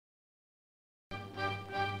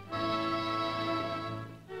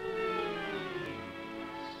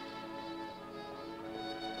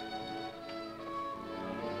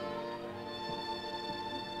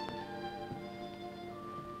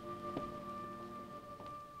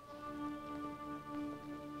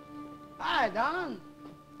Hi, Don.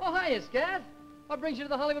 Oh, hiya, Scat. What brings you to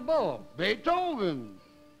the Hollywood Bowl? Beethoven.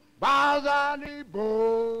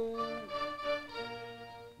 Bazali-bo.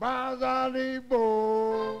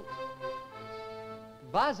 Bazali-bo.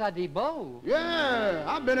 Bazadi-bo? Yeah,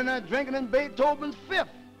 I've been in there drinking in Beethoven's Fifth.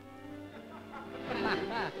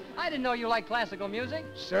 I didn't know you liked classical music.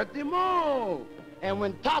 Certainly. And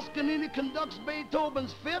when Toscanini conducts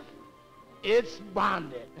Beethoven's Fifth, it's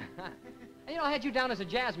bonded. You know, I had you down as a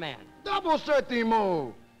jazz man. Double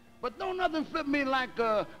certimo. But don't nothing flip me like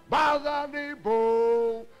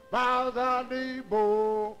Bazali-bo,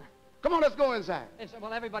 Bazali-bo. Come on, let's go inside.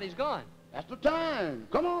 Well, everybody's gone. That's the time.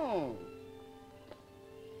 Come on.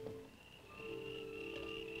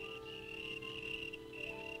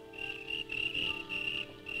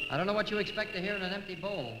 I don't know what you expect to hear in an empty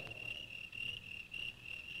bowl.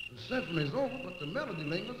 The symphony's over, but the melody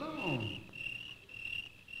lingers on.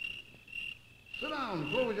 Sit down,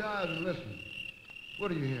 close your eyes and listen. What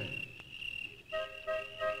do you hear?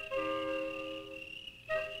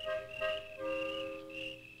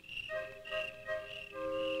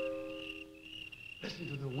 Listen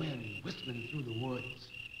to the wind whistling through the woods.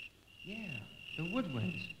 Yeah, the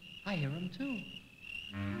woodwinds. I hear them too.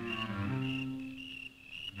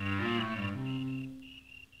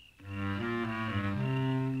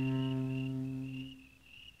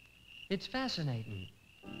 It's fascinating.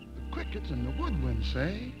 The crickets and the woodwinds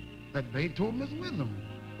say that Beethoven is with them.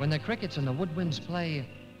 When the crickets and the woodwinds play,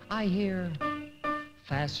 I hear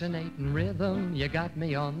fascinating rhythm. You got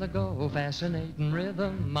me on the go. Fascinating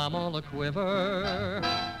rhythm. I'm all a quiver.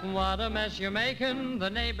 What a mess you're making. The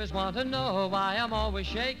neighbors want to know why I'm always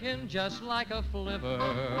shaking just like a flivver.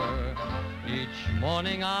 Each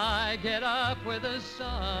morning I get up with the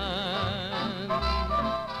sun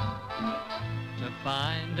to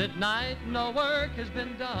find at night no work has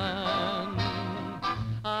been done.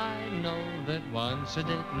 I know that once it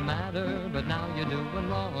didn't matter, but now you're doing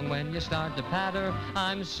wrong when you start to patter.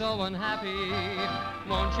 I'm so unhappy.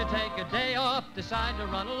 Won't you take a day off, decide to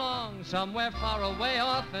run along somewhere far away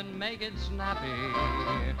off and make it snappy?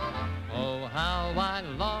 Oh, how I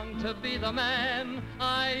long to be the man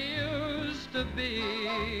I used to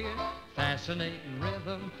be. Fascinating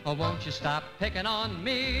rhythm, oh, won't you stop picking on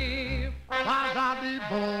me?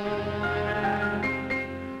 Bazali-bo.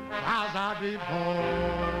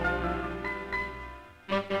 Bazali-bo.